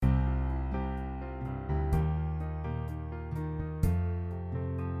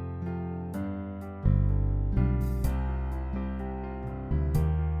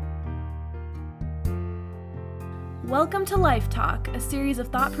Welcome to Life Talk, a series of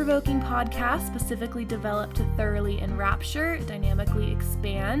thought-provoking podcasts specifically developed to thoroughly enrapture, dynamically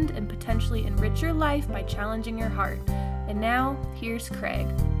expand, and potentially enrich your life by challenging your heart. And now, here's Craig.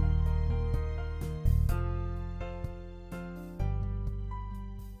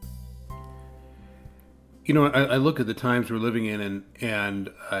 You know, I look at the times we're living in and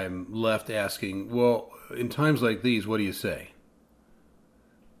I'm left asking, well, in times like these, what do you say?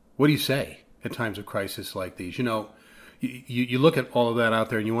 What do you say at times of crisis like these? You know, you look at all of that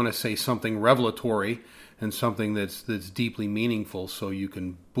out there and you want to say something revelatory and something that's deeply meaningful so you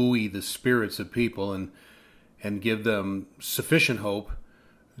can buoy the spirits of people and give them sufficient hope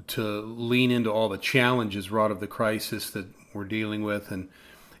to lean into all the challenges wrought of the crisis that we're dealing with,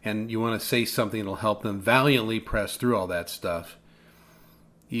 and you want to say something that'll help them valiantly press through all that stuff.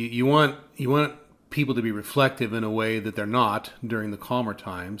 You want people to be reflective in a way that they're not during the calmer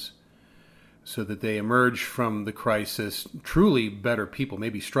times, so that they emerge from the crisis truly better people,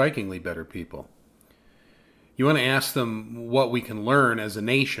 maybe strikingly better people. You want to ask them what we can learn as a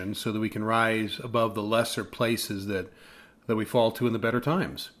nation so that we can rise above the lesser places that we fall to in the better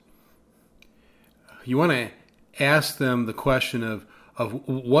times. You want to ask them the question of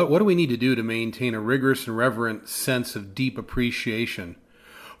what do we need to do to maintain a rigorous and reverent sense of deep appreciation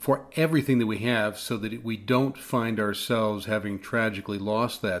for everything that we have so that we don't find ourselves having tragically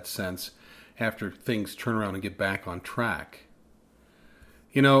lost that sense after things turn around and get back on track.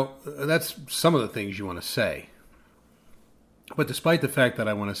 You know, that's some of the things you want to say. But despite the fact that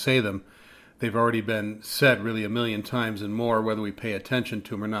I want to say them, they've already been said really a million times and more, whether we pay attention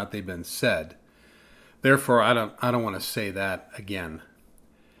to them or not, they've been said. Therefore, I don't want to say that again.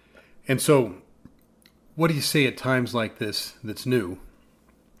 And so, what do you say at times like this that's new?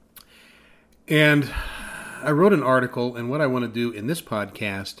 And I wrote an article, and what I want to do in this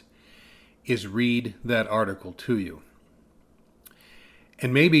podcast is read that article to you.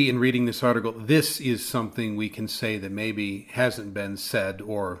 And maybe in reading this article, this is something we can say that maybe hasn't been said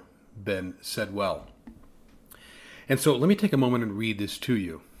or been said well. And so let me take a moment and read this to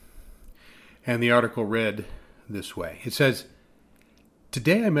you. And the article read this way. It says,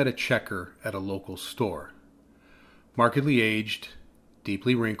 "Today I met a checker at a local store. Markedly aged,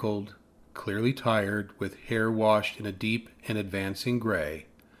 deeply wrinkled, clearly tired, with hair washed in a deep and advancing gray.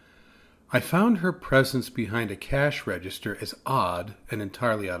 I found her presence behind a cash register as odd and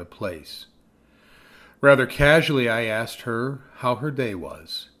entirely out of place. Rather casually I asked her how her day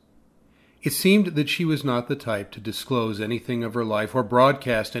was. It seemed that she was not the type to disclose anything of her life or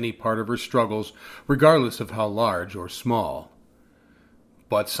broadcast any part of her struggles, regardless of how large or small.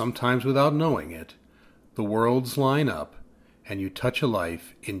 But sometimes without knowing it, the worlds line up and you touch a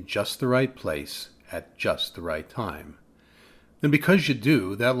life in just the right place at just the right time. And because you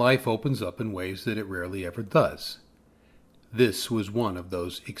do, that life opens up in ways that it rarely ever does. This was one of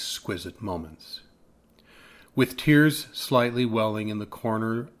those exquisite moments. With tears slightly welling in the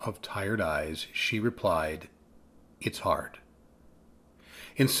corner of tired eyes, she replied, 'It's hard.'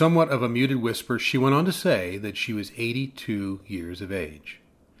 In somewhat of a muted whisper, she went on to say that she was 82 years of age.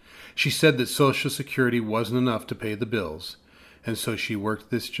 She said that Social Security wasn't enough to pay the bills, and so she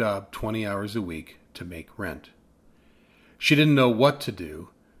worked this job 20 hours a week to make rent. She didn't know what to do,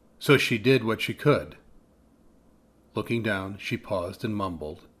 so she did what she could. Looking down, she paused and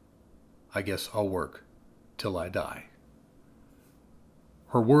mumbled, 'I guess I'll work till I die.'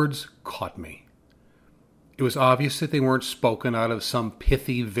 Her words caught me. It was obvious that they weren't spoken out of some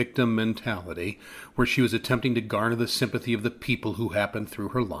pithy victim mentality where she was attempting to garner the sympathy of the people who happened through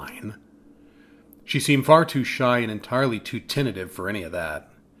her line. She seemed far too shy and entirely too tentative for any of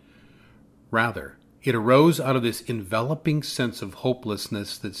that. Rather, it arose out of this enveloping sense of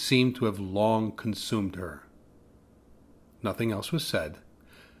hopelessness that seemed to have long consumed her. Nothing else was said.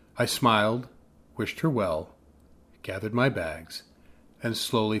 I smiled, wished her well, gathered my bags, and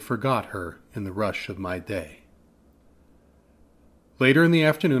slowly forgot her in the rush of my day. Later in the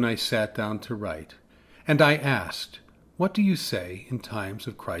afternoon I sat down to write, and I asked, 'What do you say in times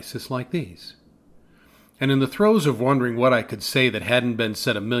of crisis like these?' And in the throes of wondering what I could say that hadn't been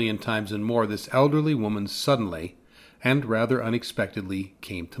said a million times and more, this elderly woman suddenly, and rather unexpectedly,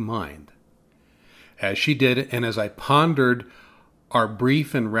 came to mind. As she did, and as I pondered our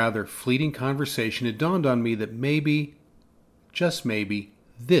brief and rather fleeting conversation, it dawned on me that maybe, just maybe,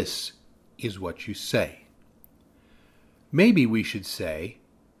 this is what you say. Maybe we should say,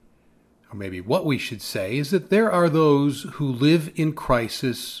 or maybe what we should say, is that there are those who live in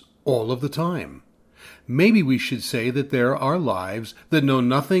crisis all of the time. Maybe we should say that there are lives that know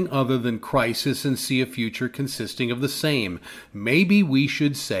nothing other than crisis and see a future consisting of the same. Maybe we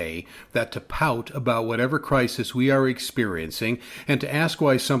should say that to pout about whatever crisis we are experiencing and to ask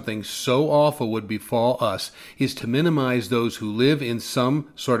why something so awful would befall us is to minimize those who live in some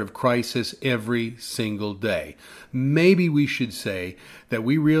sort of crisis every single day. Maybe we should say that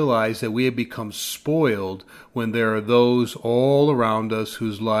we realize that we have become spoiled when there are those all around us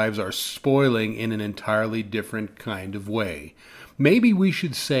whose lives are spoiling in an entirely different kind of way. Maybe we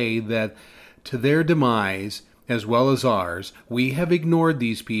should say that to their demise, as well as ours, we have ignored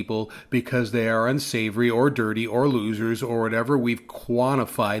these people because they are unsavory or dirty or losers or whatever we've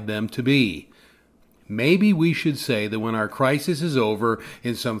quantified them to be. Maybe we should say that when our crisis is over,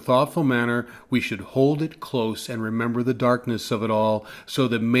 in some thoughtful manner, we should hold it close and remember the darkness of it all, so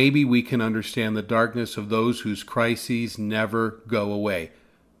that maybe we can understand the darkness of those whose crises never go away.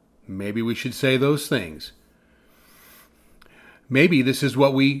 Maybe we should say those things. Maybe this is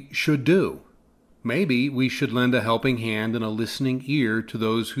what we should do. Maybe we should lend a helping hand and a listening ear to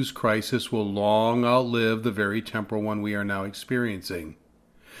those whose crisis will long outlive the very temporal one we are now experiencing.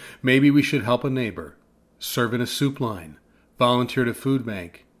 Maybe we should help a neighbor, serve in a soup line, volunteer at a food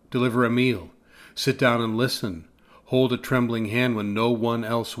bank, deliver a meal, sit down and listen, hold a trembling hand when no one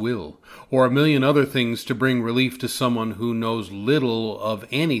else will, or a million other things to bring relief to someone who knows little of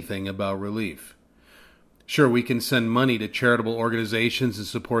anything about relief. Sure, we can send money to charitable organizations and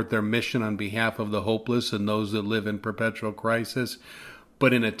support their mission on behalf of the hopeless and those that live in perpetual crisis,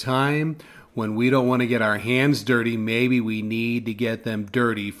 but in a time when we don't want to get our hands dirty, maybe we need to get them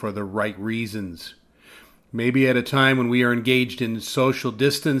dirty for the right reasons. Maybe at a time when we are engaged in social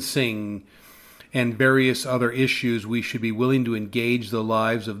distancing and various other issues, we should be willing to engage the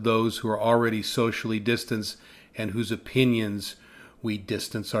lives of those who are already socially distanced and whose opinions we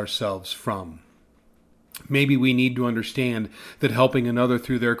distance ourselves from. Maybe we need to understand that helping another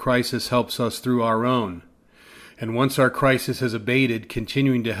through their crisis helps us through our own. And once our crisis has abated,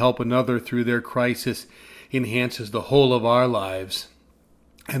 continuing to help another through their crisis enhances the whole of our lives,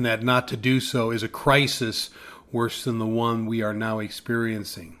 and that not to do so is a crisis worse than the one we are now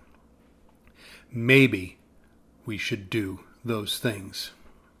experiencing. Maybe we should do those things.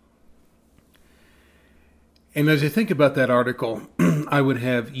 And as I think about that article, I would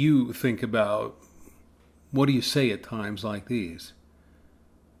have you think about, what do you say at times like these?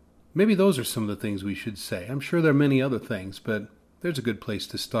 Maybe those are some of the things we should say. I'm sure there are many other things, but there's a good place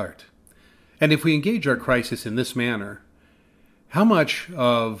to start. And if we engage our crisis in this manner, how much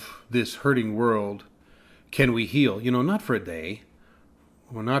of this hurting world can we heal? Not for a day,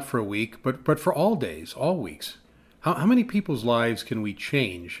 or not for a week, but for all days, all weeks. How many people's lives can we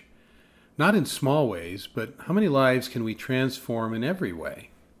change? Not in small ways, but how many lives can we transform in every way?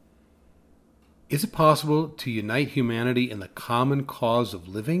 Is it possible to unite humanity in the common cause of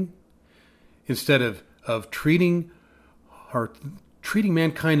living? Instead of treating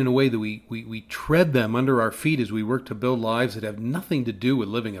mankind in a way that we tread them under our feet as we work to build lives that have nothing to do with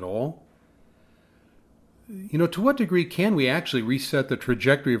living at all? To what degree can we actually reset the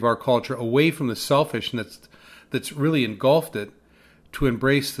trajectory of our culture away from the selfishness that's really engulfed it to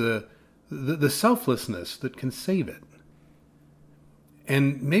embrace the selflessness that can save it?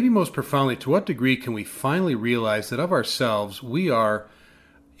 And maybe most profoundly, to what degree can we finally realize that of ourselves we are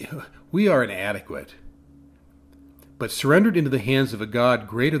inadequate, but surrendered into the hands of a God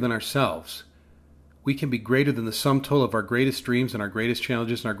greater than ourselves, we can be greater than the sum total of our greatest dreams and our greatest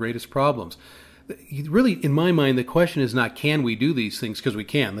challenges and our greatest problems. Really, in my mind, the question is not can we do these things, because we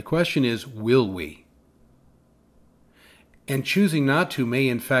can. The question is, will we? And choosing not to may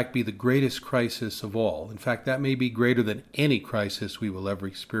in fact be the greatest crisis of all. In fact, that may be greater than any crisis we will ever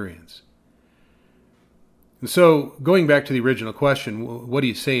experience. And so, going back to the original question, what do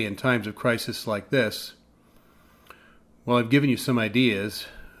you say in times of crisis like this? Well, I've given you some ideas,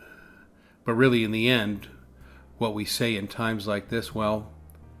 but really in the end, what we say in times like this, well,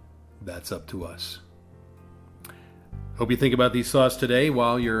 that's up to us. Hope you think about these thoughts today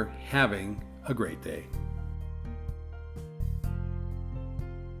while you're having a great day.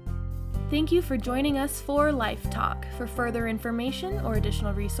 Thank you for joining us for Life Talk. For further information or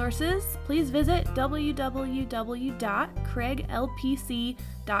additional resources, please visit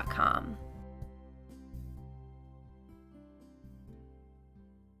www.craiglpc.com.